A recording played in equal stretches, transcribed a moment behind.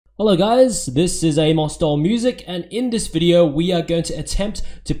Hello guys, this is Amosdoll Music, and in this video we are going to attempt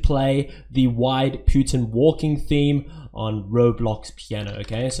to play the wide Putin walking theme on Roblox piano.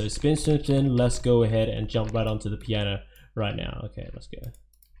 Okay, so spin, let's go ahead and jump right onto the piano right now. Okay, let's go.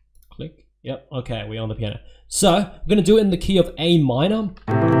 Click. Yep, okay, we're on the piano. So, we're going to do it in the key of A minor.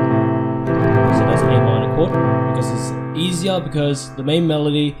 So that's A minor chord, because it's easier, because the main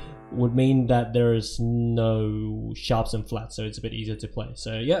melody would mean that there is no sharps and flats, so it's a bit easier to play.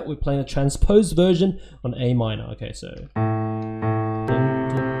 So yeah, we're playing a transposed version on A minor. Okay, so okay,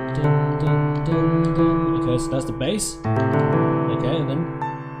 so that's the bass. Okay, and then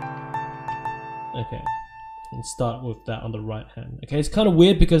okay, and start with that on the right hand. Okay, it's kind of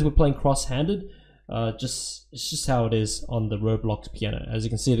weird because we're playing cross-handed. It's just how it is on the Roblox piano. As you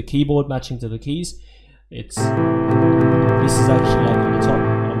can see, the keyboard matching to the keys. This is actually like on the top.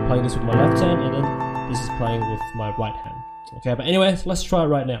 I'm playing this with my left hand, and then this is playing with my right hand. Okay, but anyway, let's try it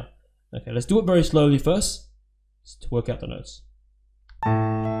right now. Okay, let's do it very slowly first, just to work out the notes.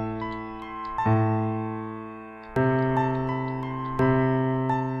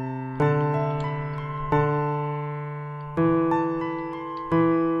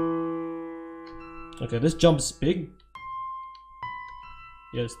 Okay, this jump is big.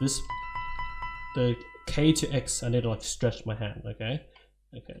 Yes, the K to X, I need to like stretch my hand. Okay,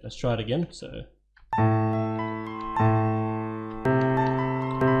 let's try it again. So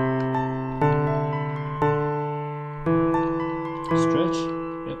stretch.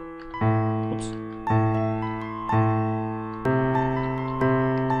 Yep. Oops.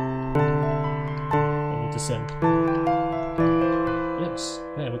 And descend. Yes.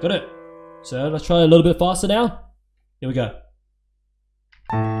 Okay, we got it. So let's try a little bit faster now. Here we go.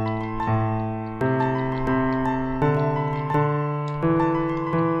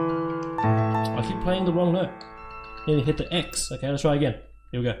 I keep playing the wrong note. Need to hit the X. Okay, let's try again.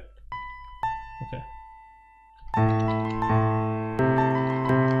 Here we go. Okay.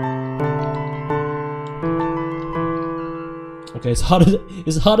 Okay, it's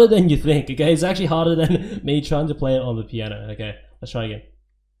harder than you think. Okay, it's actually harder than me trying to play it on the piano. Okay, let's try again.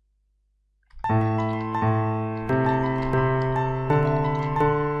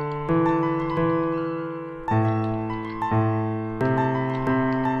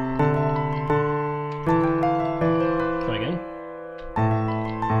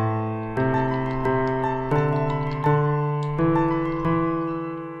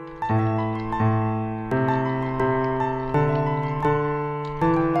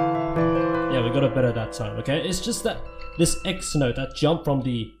 Yeah, we got it better that time. Okay, it's just that this X note, that jump from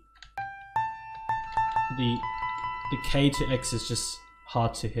the K to X is just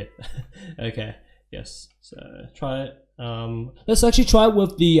hard to hit. Okay, yes. So try it. Let's actually try it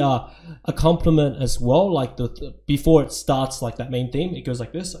with the accompaniment as well. Like before it starts, like that main theme, it goes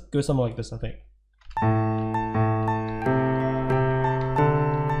like this. It goes something like this, I think.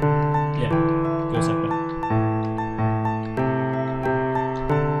 Yeah, it goes like that.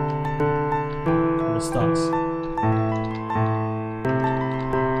 And it starts.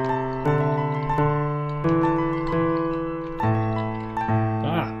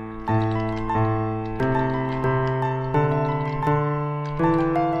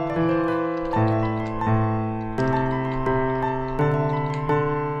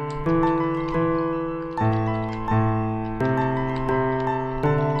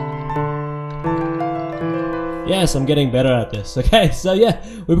 Yes, I'm getting better at this. Okay, so yeah,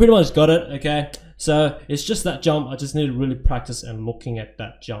 we pretty much got it. Okay, so it's just that jump. I just need to really practice and looking at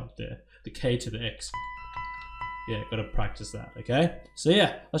that jump there, the K to the X. Yeah, gotta practice that. Okay, so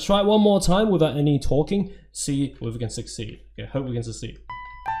yeah, let's try it one more time without any talking. See if we can succeed. Okay, hope we can succeed.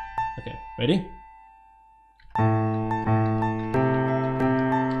 Okay, ready?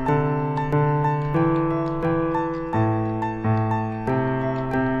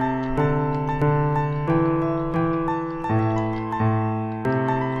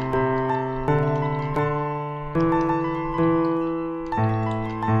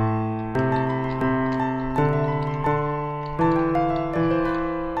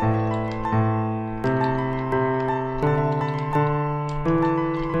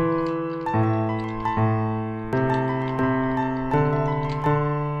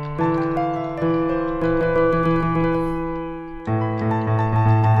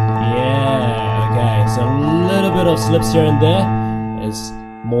 Of slips here and there is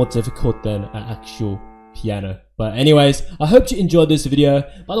more difficult than an actual piano. But anyways, I hope you enjoyed this video.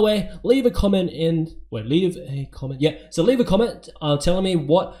 By the way, leave a comment leave a comment telling me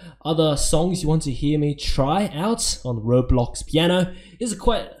what other songs you want to hear me try out on Roblox piano. This is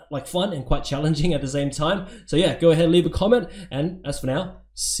quite fun and quite challenging at the same time. So yeah, go ahead, leave a comment, and as for now,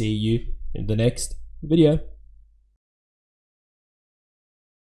 see you in the next video.